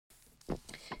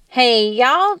Hey,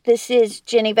 y'all, this is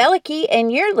Jenny Velicky, and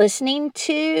you're listening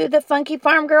to the Funky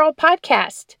Farm Girl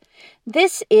podcast.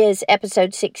 This is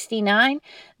episode 69,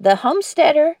 The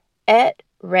Homesteader at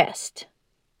Rest.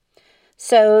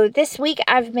 So, this week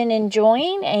I've been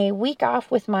enjoying a week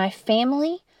off with my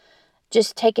family,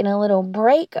 just taking a little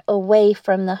break away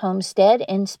from the homestead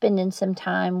and spending some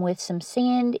time with some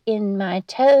sand in my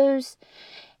toes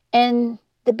and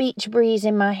the beach breeze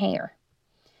in my hair.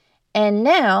 And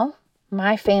now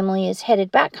my family is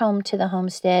headed back home to the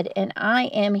homestead, and I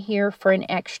am here for an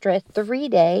extra 3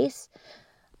 days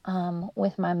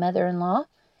with my mother-in-law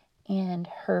and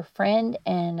her friend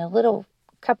and a little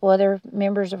couple other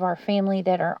members of our family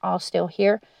that are all still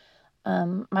here.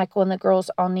 Michael and the girls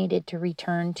all needed to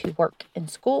return to work and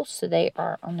school, so they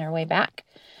are on their way back.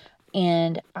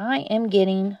 And I am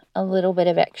getting a little bit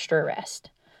of extra rest.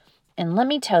 And let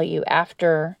me tell you,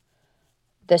 after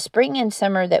the spring and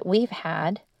summer that we've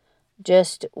had,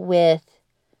 just with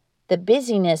the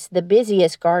busyness, the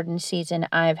busiest garden season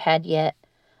I've had yet,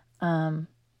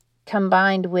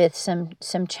 combined with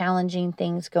some challenging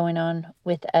things going on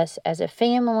with us as a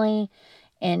family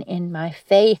and in my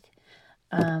faith,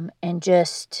 and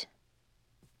just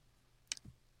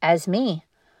as me,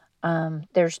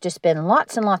 there's just been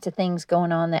lots and lots of things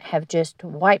going on that have just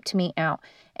wiped me out.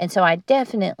 And so I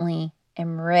definitely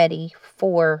am ready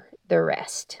for the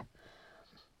rest.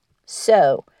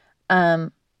 So,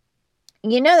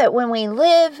 you know that when we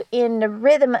live in the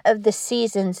rhythm of the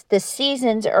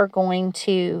seasons are going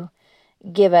to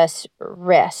give us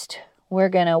rest. We're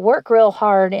going to work real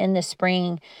hard in the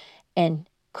spring and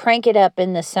crank it up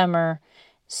in the summer,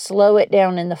 slow it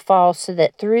down in the fall so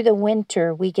that through the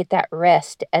winter we get that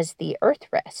rest as the earth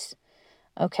rests.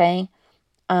 Okay?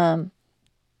 The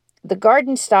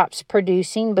garden stops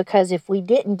producing because if we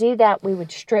didn't do that, we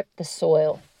would strip the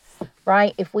soil.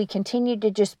 Right? If we continued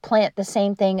to just plant the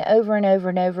same thing over and over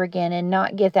and over again and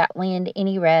not give that land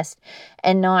any rest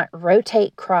and not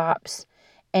rotate crops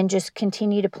and just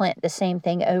continue to plant the same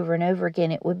thing over and over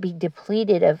again, it would be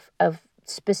depleted of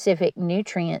specific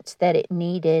nutrients that it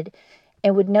needed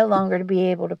and would no longer be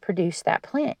able to produce that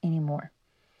plant anymore.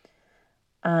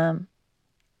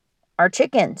 Our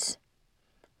chickens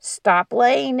stop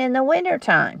laying in the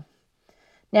wintertime.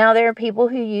 Now there are people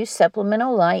who use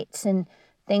supplemental lights and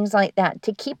things like that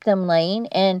to keep them laying.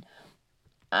 And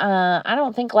I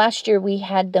don't think last year we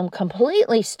had them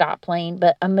completely stop laying,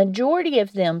 but a majority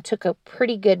of them took a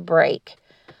pretty good break,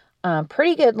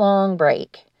 pretty good long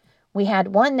break. We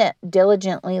had one that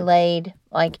diligently laid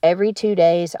like every 2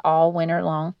 days all winter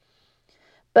long.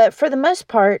 But for the most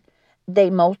part, they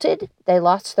molted, they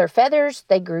lost their feathers,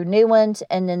 they grew new ones,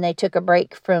 and then they took a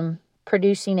break from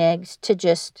producing eggs to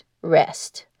just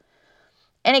rest.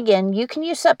 And again, you can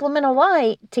use supplemental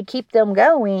light to keep them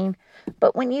going,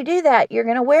 but when you do that, you're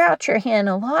going to wear out your hen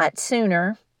a lot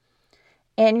sooner,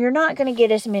 and you're not going to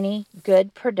get as many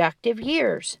good, productive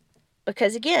years.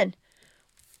 Because again,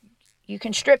 you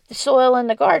can strip the soil in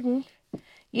the garden,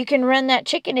 you can run that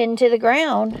chicken into the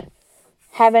ground,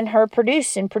 having her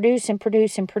produce and produce and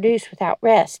produce and produce without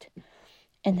rest.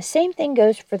 And the same thing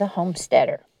goes for the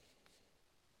homesteader.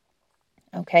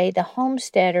 Okay, the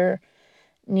homesteader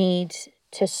needs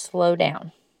to slow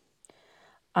down.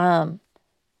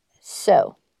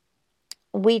 So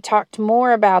we talked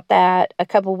more about that a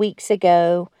couple weeks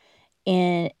ago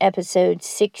in episode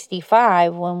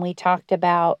 65 when we talked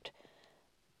about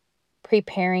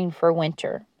preparing for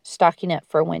winter, stocking up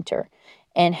for winter,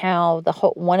 and how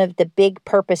one of the big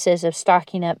purposes of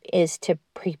stocking up is to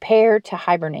prepare to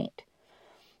hibernate.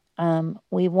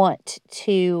 We want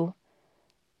to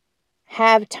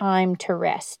have time to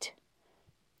rest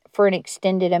for an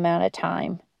extended amount of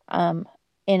time,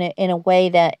 in a way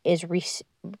that is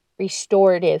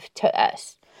restorative to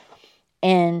us.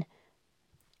 And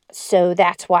so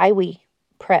that's why we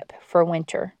prep for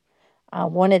winter.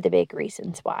 One of the big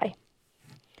reasons why.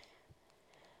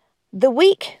 The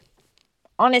week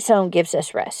on its own gives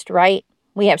us rest, right?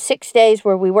 We have 6 days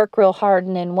where we work real hard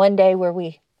and then 1 day where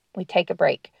we take a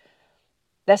break.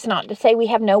 That's not to say we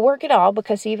have no work at all,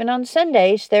 because even on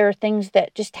Sundays, there are things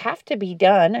that just have to be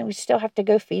done. And we still have to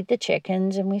go feed the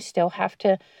chickens, and we still have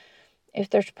to, if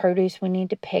there's produce, we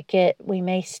need to pick it. We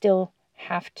may still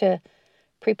have to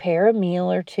prepare a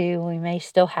meal or two. We may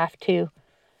still have to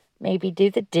maybe do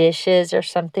the dishes or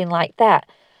something like that.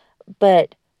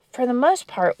 But for the most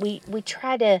part, we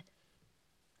try to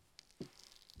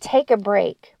take a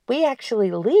break. We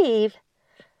actually leave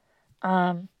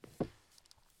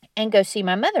and go see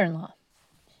my mother-in-law.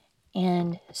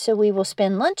 And so we will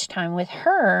spend lunchtime with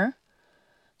her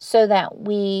so that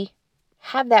we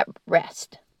have that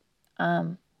rest.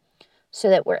 so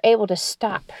that we're able to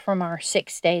stop from our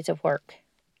 6 days of work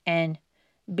and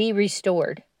be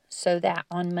restored, so that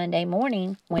on Monday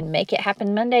morning, when Make It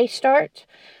Happen Monday starts,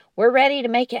 we're ready to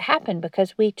make it happen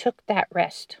because we took that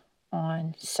rest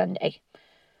on Sunday.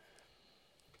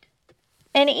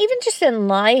 And even just in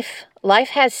life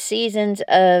has seasons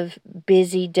of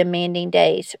busy, demanding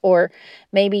days. Or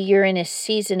maybe you're in a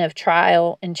season of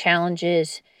trial and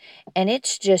challenges, and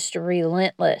it's just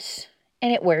relentless,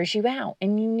 and it wears you out,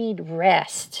 and you need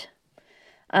rest.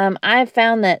 I've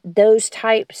found that those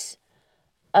types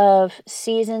of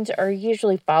seasons are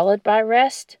usually followed by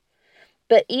rest.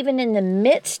 But even in the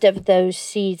midst of those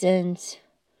seasons,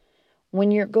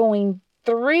 when you're going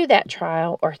through that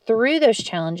trial or through those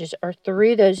challenges or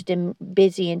through those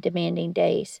busy and demanding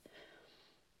days,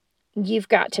 you've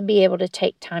got to be able to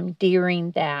take time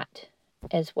during that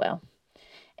as well.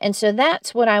 And so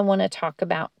that's what I want to talk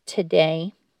about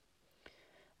today.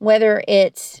 Whether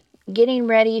it's getting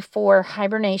ready for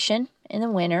hibernation in the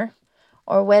winter,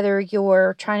 or whether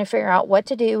you're trying to figure out what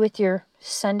to do with your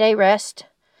Sunday rest,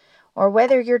 or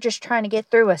whether you're just trying to get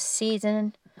through a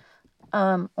season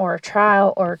or a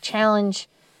trial or a challenge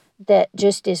that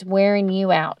just is wearing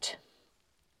you out.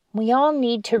 We all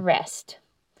need to rest.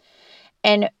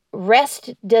 And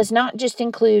rest does not just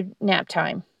include nap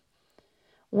time.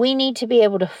 We need to be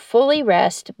able to fully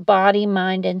rest body,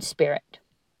 mind, and spirit.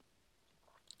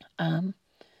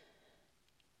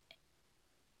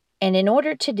 And in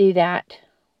order to do that,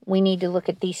 we need to look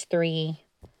at these 3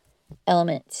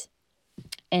 elements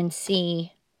and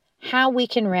see how we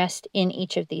can rest in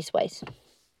each of these ways.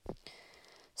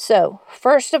 So,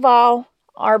 first of all,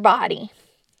 our body.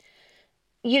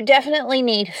 You definitely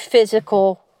need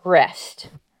physical rest,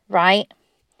 right?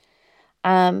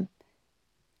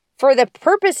 For the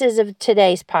purposes of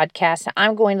today's podcast,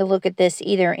 I'm going to look at this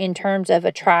either in terms of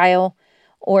a trial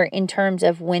or in terms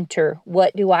of winter.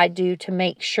 What do I do to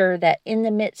make sure that in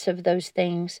the midst of those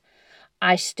things,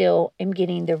 I still am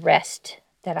getting the rest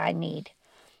that I need?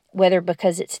 Whether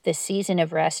because it's the season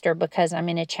of rest or because I'm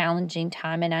in a challenging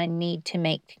time and I need to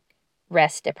make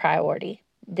rest a priority.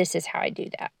 This is how I do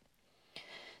that.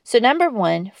 So number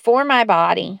 1, for my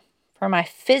body, for my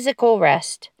physical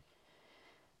rest,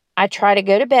 I try to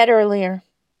go to bed earlier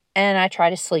and I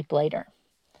try to sleep later.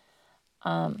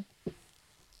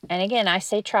 And again, I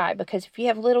say try because if you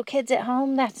have little kids at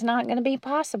home, that's not going to be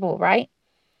possible, right?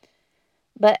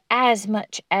 But as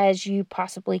much as you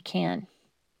possibly can,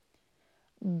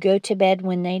 go to bed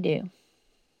when they do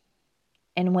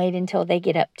and wait until they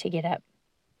get up to get up.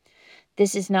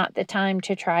 This is not the time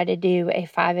to try to do a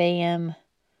 5 a.m.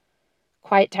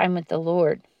 quiet time with the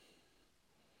Lord.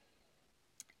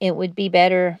 It would be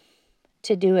better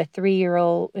to do a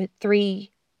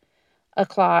 3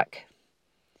 o'clock,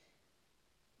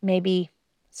 maybe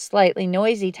slightly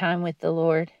noisy time with the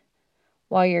Lord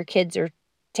while your kids are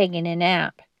taking a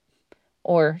nap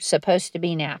or supposed to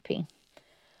be napping,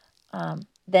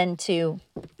 than to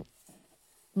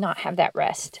not have that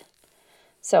rest.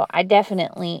 So I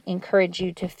definitely encourage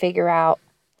you to figure out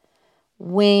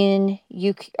when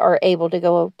you are able to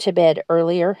go to bed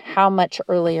earlier, how much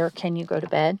earlier can you go to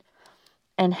bed,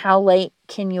 and how late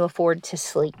can you afford to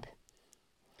sleep.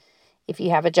 If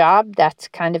you have a job, that's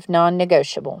kind of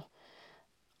non-negotiable.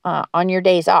 On your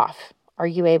days off, are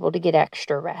you able to get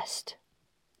extra rest?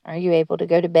 Are you able to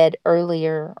go to bed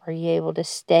earlier? Are you able to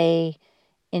stay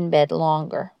in bed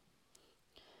longer?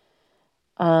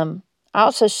 I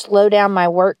also slow down my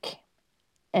work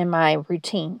and my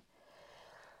routine.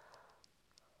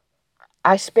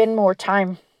 I spend more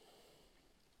time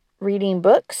reading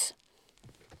books,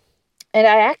 and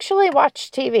I actually watch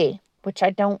TV, which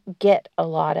I don't get a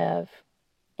lot of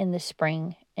in the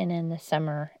spring and in the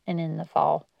summer and in the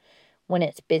fall when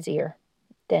it's busier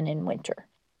than in winter.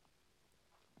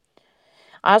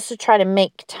 I also try to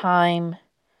make time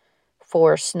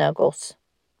for snuggles,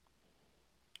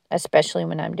 especially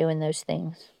when I'm doing those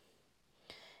things.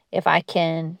 If I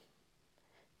can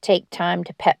take time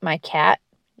to pet my cat,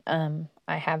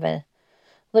 I have a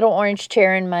little orange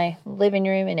chair in my living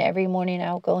room, and every morning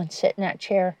I'll go and sit in that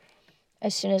chair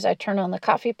as soon as I turn on the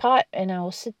coffee pot, and I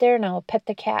will sit there and I will pet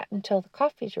the cat until the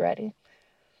coffee's ready.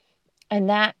 And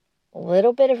that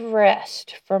little bit of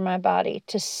rest for my body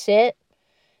to sit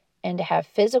and to have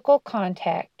physical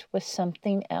contact with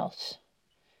something else,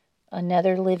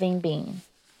 another living being,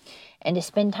 and to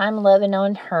spend time loving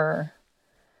on her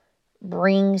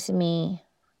brings me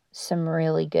some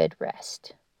really good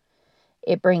rest.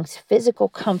 It brings physical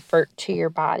comfort to your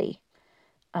body,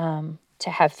 to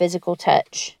have physical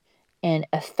touch and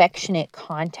affectionate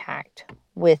contact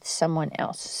with someone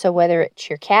else. So whether it's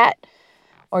your cat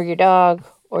or your dog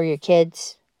or your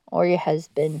kids or your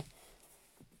husband,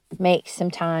 make some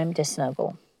time to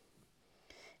snuggle.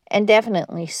 And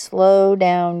definitely slow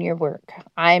down your work.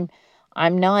 I'm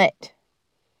not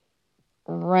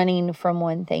running from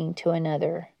one thing to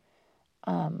another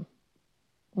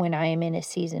when I am in a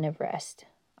season of rest.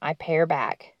 I pare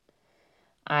back.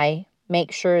 I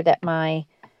make sure that my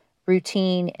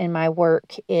routine and my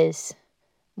work is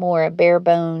more a bare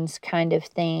bones kind of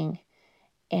thing,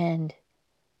 and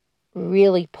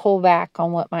really pull back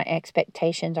on what my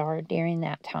expectations are during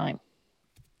that time.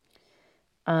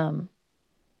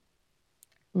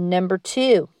 Number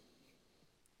 2,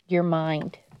 your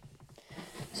mind.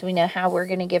 So we know how we're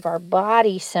going to give our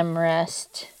body some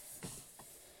rest.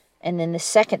 And then the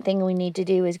second thing we need to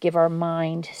do is give our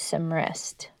mind some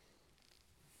rest.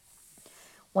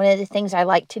 One of the things I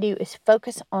like to do is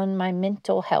focus on my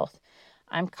mental health.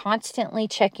 I'm constantly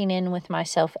checking in with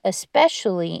myself,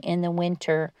 especially in the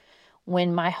winter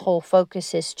when my whole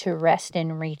focus is to rest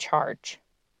and recharge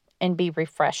and be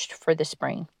refreshed for the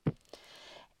spring.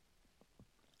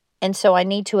 And so I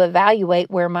need to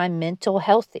evaluate where my mental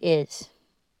health is.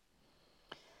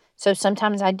 So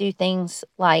sometimes I do things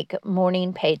like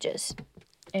morning pages.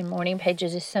 And morning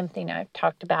pages is something I've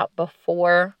talked about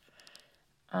before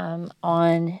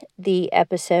on the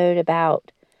episode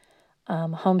about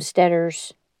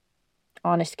homesteaders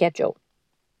on a schedule.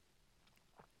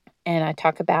 And I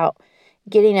talk about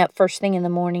getting up first thing in the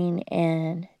morning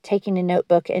and taking a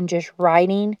notebook and just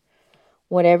writing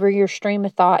whatever your stream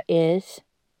of thought is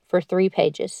for 3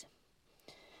 pages.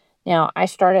 Now, I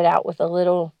started out with a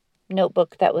little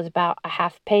notebook that was about a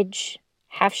half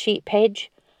sheet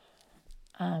page.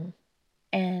 And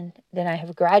then I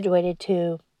have graduated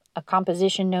to a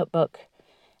composition notebook.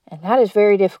 And that is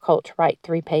very difficult to write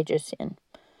 3 pages in.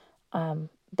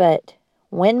 But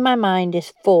when my mind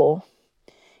is full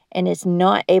and is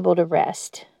not able to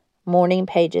rest, morning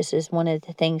pages is one of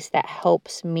the things that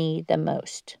helps me the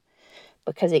most,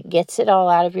 because it gets it all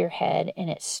out of your head and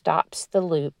it stops the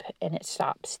loop and it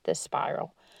stops the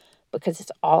spiral, because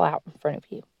it's all out in front of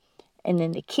you. And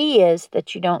then the key is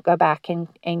that you don't go back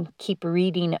and keep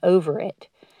reading over it.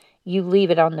 You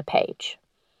leave it on the page.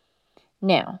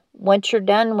 Now, once you're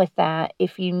done with that,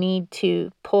 if you need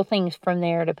to pull things from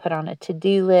there to put on a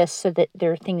to-do list so that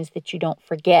there are things that you don't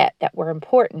forget that were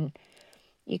important,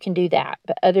 you can do that.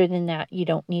 But other than that, you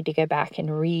don't need to go back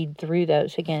and read through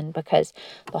those again, because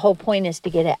the whole point is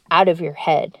to get it out of your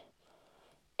head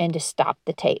and to stop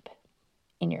the tape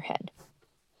in your head.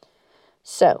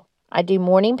 So I do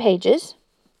morning pages,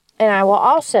 and I will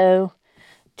also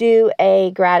do a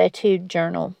gratitude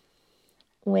journal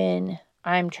when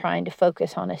I'm trying to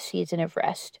focus on a season of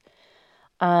rest.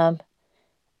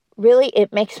 Really,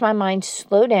 it makes my mind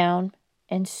slow down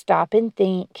and stop and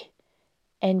think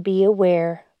and be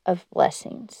aware of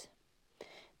blessings.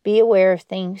 Be aware of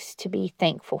things to be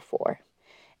thankful for.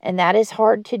 And that is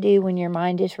hard to do when your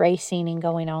mind is racing and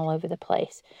going all over the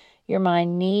place. Your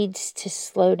mind needs to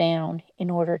slow down in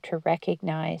order to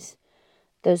recognize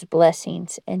those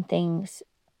blessings and things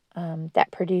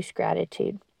that produce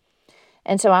gratitude.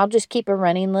 And so I'll just keep a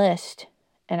running list,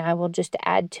 and I will just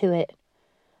add to it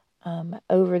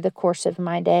over the course of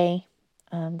my day.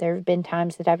 There have been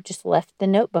times that I've just left the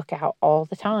notebook out all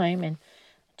the time and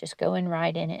just go and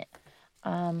write in it.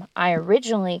 I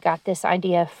originally got this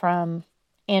idea from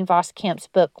Ann Voskamp's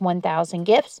book, 1,000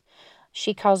 Gifts.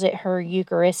 She calls it her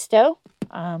Eucharisto,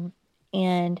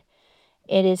 and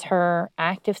it is her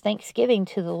act of thanksgiving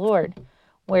to the Lord,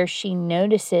 where she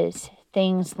notices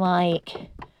things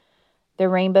like the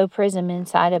rainbow prism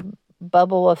inside a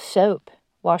bubble of soap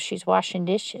while she's washing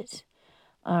dishes,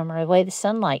 or the way the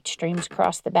sunlight streams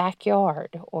across the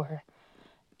backyard, or,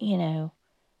 an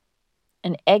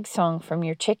egg song from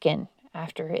your chicken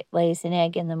after it lays an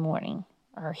egg in the morning,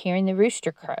 or hearing the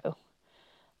rooster crow.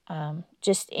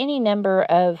 Just any number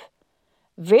of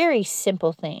very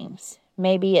simple things.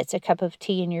 Maybe it's a cup of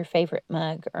tea in your favorite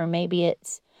mug, or maybe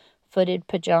it's footed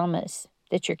pajamas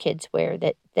that your kids wear,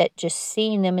 that just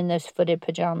seeing them in those footed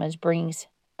pajamas brings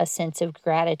a sense of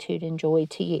gratitude and joy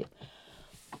to you.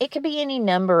 It could be any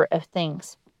number of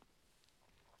things.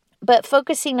 But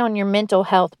focusing on your mental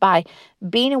health by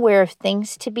being aware of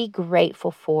things to be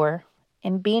grateful for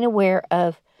and being aware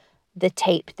of the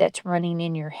tape that's running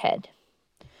in your head.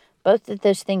 Both of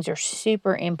those things are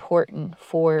super important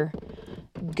for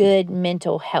good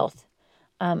mental health,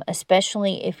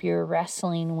 especially if you're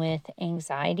wrestling with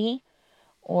anxiety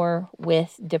or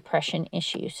with depression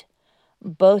issues,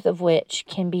 both of which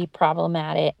can be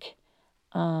problematic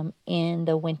in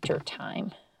the winter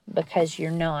time, because you're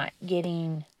not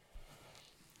getting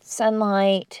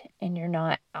sunlight and you're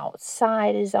not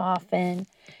outside as often,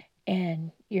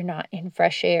 and you're not in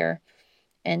fresh air.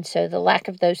 And so the lack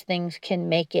of those things can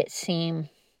make it seem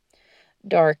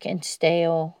dark and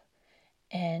stale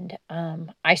and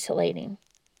isolating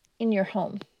in your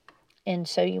home. And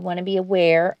so you want to be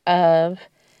aware of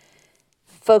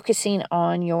focusing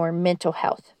on your mental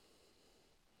health.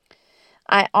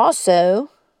 I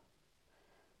also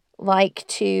like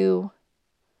to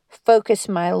focus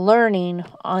my learning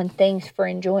on things for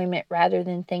enjoyment rather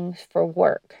than things for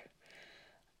work.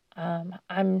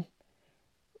 I'm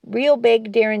real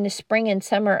big during the spring and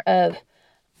summer of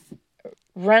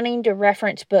running to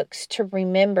reference books to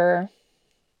remember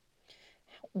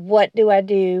what do I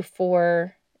do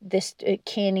for this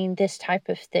canning this type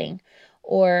of thing,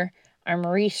 or I'm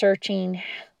researching,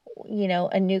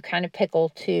 a new kind of pickle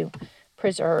to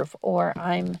preserve, or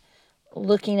I'm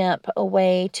looking up a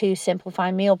way to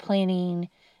simplify meal planning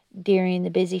during the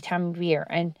busy time of year.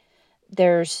 And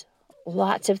there's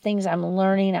lots of things I'm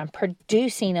learning. I'm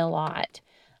producing a lot.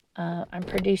 I'm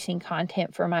producing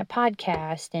content for my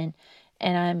podcast, and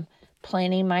I'm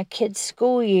planning my kids'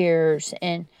 school years,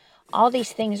 and all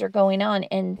these things are going on,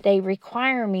 and they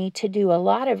require me to do a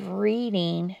lot of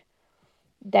reading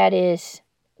that is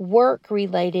work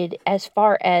related as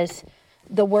far as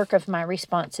the work of my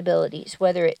responsibilities,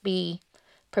 whether it be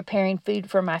preparing food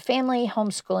for my family,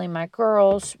 homeschooling my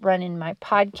girls, running my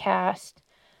podcast,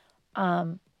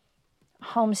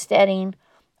 homesteading,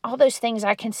 all those things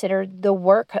I consider the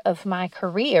work of my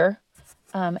career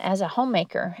as a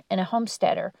homemaker and a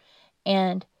homesteader.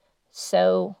 And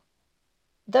so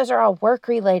those are all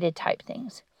work-related type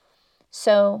things.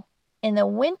 So in the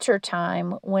winter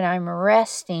time, when I'm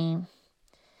resting,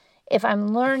 if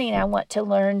I'm learning, I want to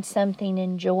learn something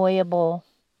enjoyable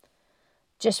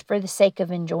just for the sake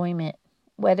of enjoyment,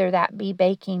 whether that be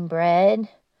baking bread,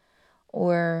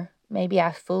 or maybe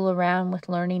I fool around with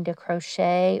learning to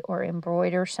crochet or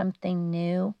embroider something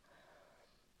new,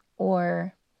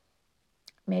 or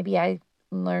maybe I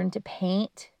learn to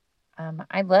paint.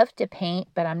 I love to paint,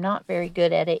 but I'm not very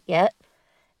good at it yet.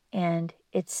 And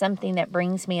it's something that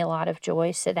brings me a lot of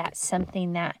joy. So that's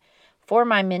something that for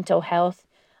my mental health,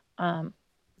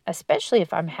 especially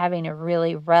if I'm having a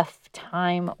really rough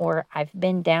time or I've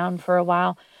been down for a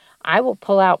while, I will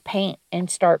pull out paint and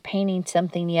start painting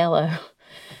something yellow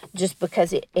just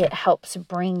because it helps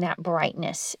bring that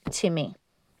brightness to me.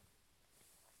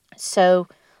 So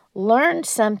learn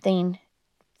something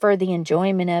for the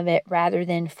enjoyment of it rather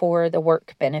than for the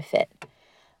work benefit.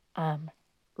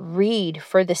 Read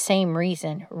for the same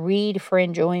reason. Read for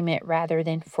enjoyment rather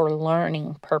than for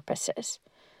learning purposes.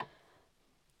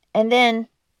 And then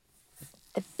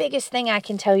the biggest thing I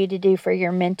can tell you to do for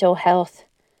your mental health,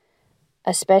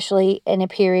 especially in a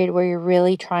period where you're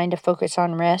really trying to focus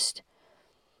on rest,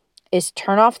 is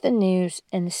turn off the news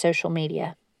and the social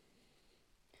media.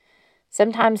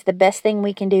 Sometimes the best thing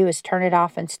we can do is turn it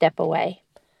off and step away,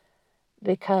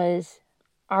 because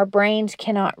our brains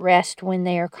cannot rest when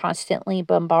they are constantly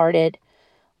bombarded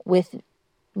with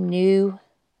new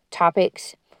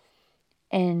topics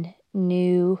and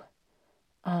new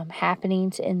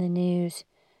happenings in the news,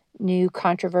 new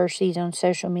controversies on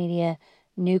social media,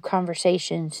 new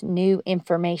conversations, new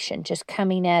information just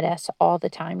coming at us all the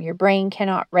time. Your brain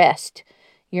cannot rest.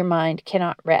 Your mind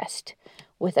cannot rest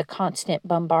with a constant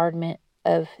bombardment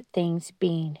of things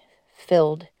being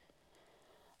filled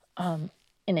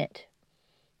in it.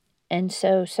 And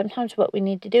so sometimes what we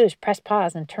need to do is press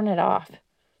pause and turn it off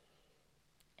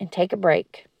and take a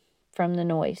break from the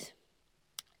noise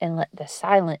and let the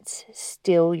silence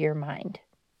still your mind.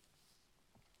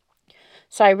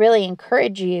 So I really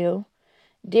encourage you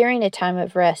during a time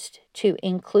of rest to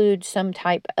include some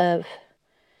type of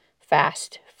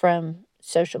fast from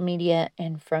social media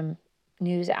and from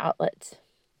news outlets.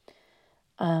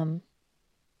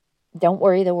 Don't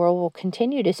worry, the world will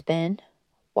continue to spin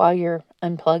while you're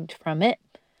unplugged from it.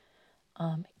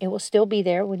 It will still be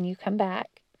there when you come back.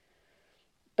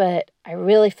 But I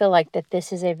really feel like that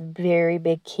this is a very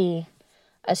big key,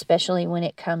 especially when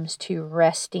it comes to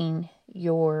resting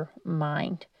your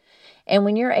mind. And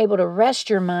when you're able to rest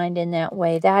your mind in that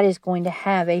way, that is going to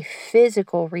have a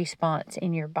physical response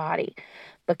in your body.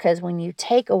 Because when you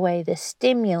take away the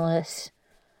stimulus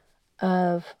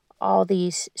of all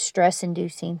these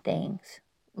stress-inducing things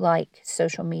like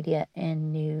social media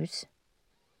and news,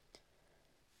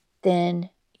 then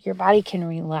your body can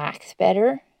relax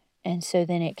better. And so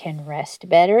then it can rest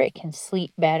better. It can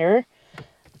sleep better.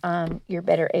 You're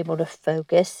better able to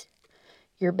focus.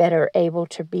 You're better able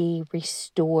to be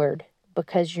restored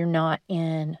because you're not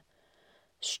in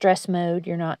stress mode.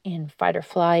 You're not in fight or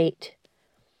flight.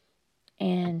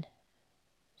 And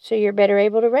so you're better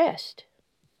able to rest.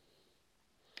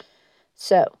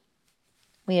 So,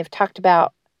 we have talked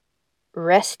about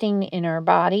resting in our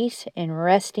bodies and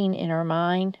resting in our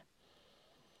mind.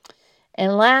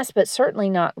 And last but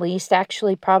certainly not least,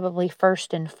 actually probably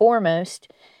first and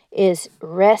foremost, is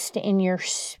rest in your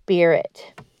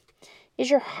spirit. Is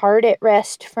your heart at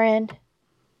rest, friend?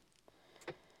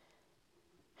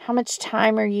 How much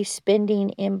time are you spending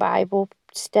in Bible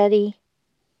study?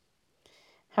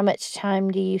 How much time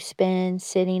do you spend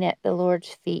sitting at the Lord's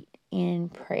feet in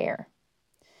prayer?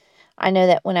 I know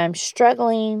that when I'm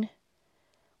struggling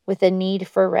with a need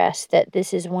for rest, that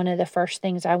this is one of the first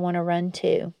things I want to run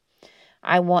to.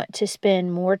 I want to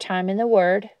spend more time in the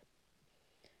Word.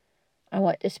 I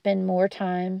want to spend more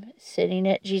time sitting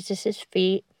at Jesus'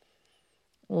 feet,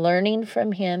 learning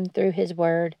from Him through His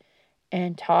Word,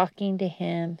 and talking to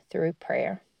Him through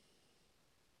prayer.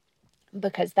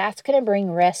 Because that's going to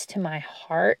bring rest to my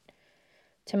heart,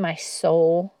 to my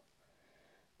soul.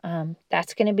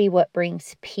 That's going to be what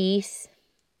brings peace.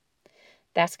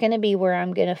 That's going to be where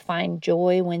I'm going to find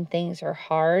joy when things are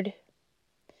hard.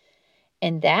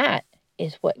 And that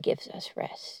is what gives us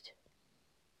rest.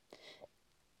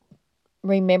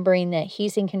 Remembering that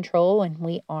He's in control and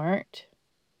we aren't.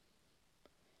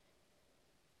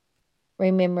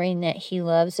 Remembering that He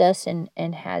loves us and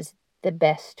has the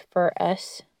best for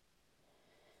us.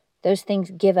 Those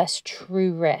things give us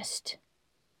true rest.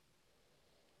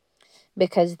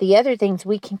 Because the other things,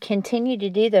 we can continue to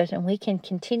do those and we can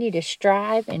continue to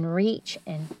strive and reach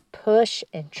and push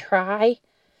and try.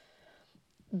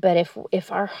 But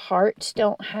if our hearts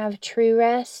don't have true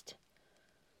rest,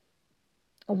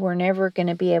 we're never going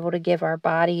to be able to give our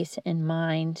bodies and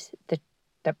minds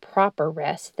the proper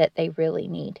rest that they really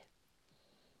need.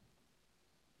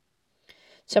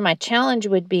 So my challenge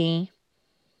would be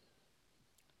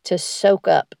to soak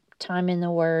up time in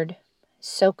the Word,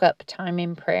 soak up time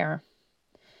in prayer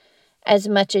as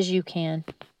much as you can,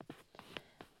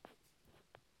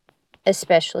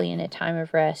 especially in a time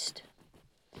of rest.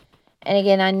 And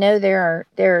again, I know there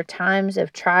are times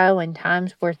of trial and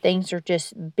times where things are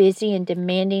just busy and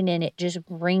demanding and it just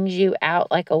wrings you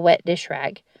out like a wet dish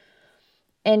rag.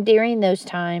 And during those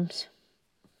times,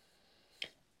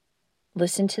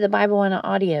 listen to the Bible on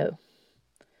audio.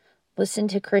 Listen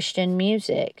to Christian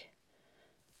music.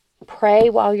 Pray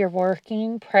while you're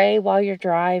working. Pray while you're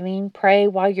driving. Pray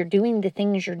while you're doing the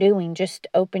things you're doing. Just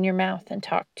open your mouth and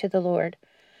talk to the Lord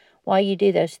while you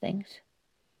do those things.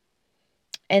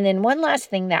 And then one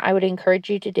last thing that I would encourage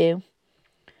you to do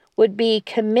would be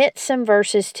commit some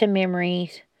verses to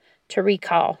memory to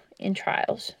recall in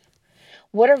trials.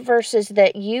 What are verses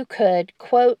that you could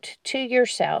quote to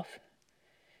yourself,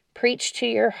 preach to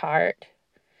your heart,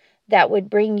 that would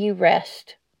bring you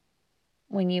rest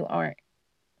when you aren't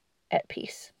at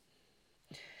peace?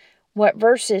 What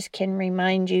verses can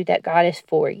remind you that God is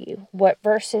for you? What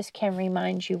verses can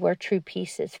remind you where true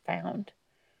peace is found?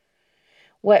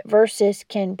 What verses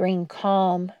can bring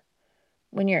calm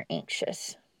when you're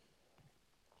anxious?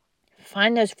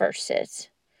 Find those verses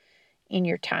in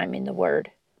your time in the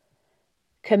Word.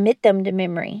 Commit them to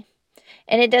memory.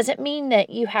 And it doesn't mean that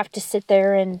you have to sit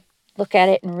there and look at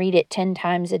it and read it 10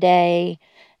 times a day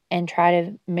and try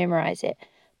to memorize it.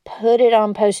 Put it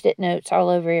on Post-it notes all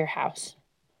over your house.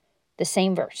 The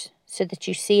same verse, so that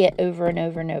you see it over and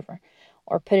over and over.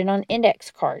 Or put it on index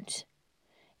cards.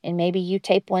 And maybe you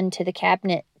tape one to the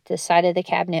cabinet, the side of the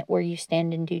cabinet where you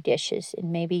stand and do dishes.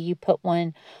 And maybe you put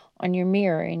one on your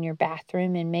mirror in your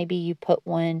bathroom. And maybe you put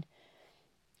one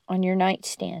on your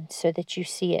nightstand so that you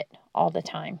see it all the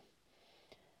time.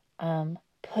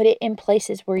 Put it in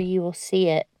places where you will see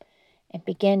it and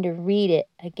begin to read it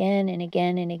again and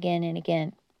again and again and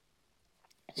again,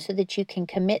 so that you can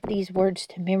commit these words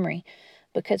to memory.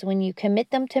 Because when you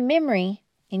commit them to memory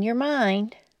in your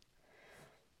mind,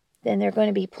 then they're going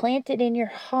to be planted in your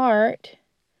heart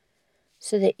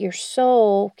so that your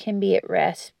soul can be at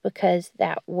rest, because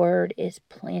that word is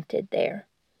planted there.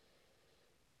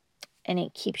 And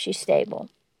it keeps you stable.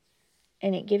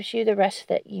 And it gives you the rest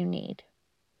that you need.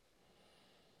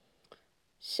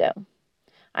 So,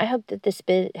 I hope that this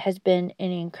has been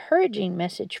an encouraging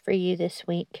message for you this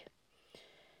week.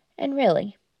 And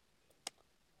really,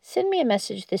 send me a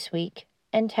message this week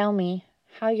and tell me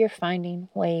how you're finding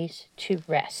ways to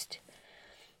rest.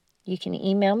 You can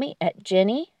email me at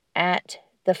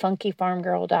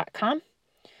jenny@thefunkyfarmgirl.com,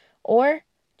 or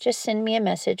just send me a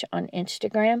message on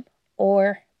Instagram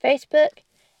or Facebook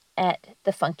at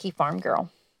The Funky Farm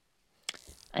Girl.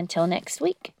 Until next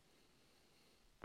week.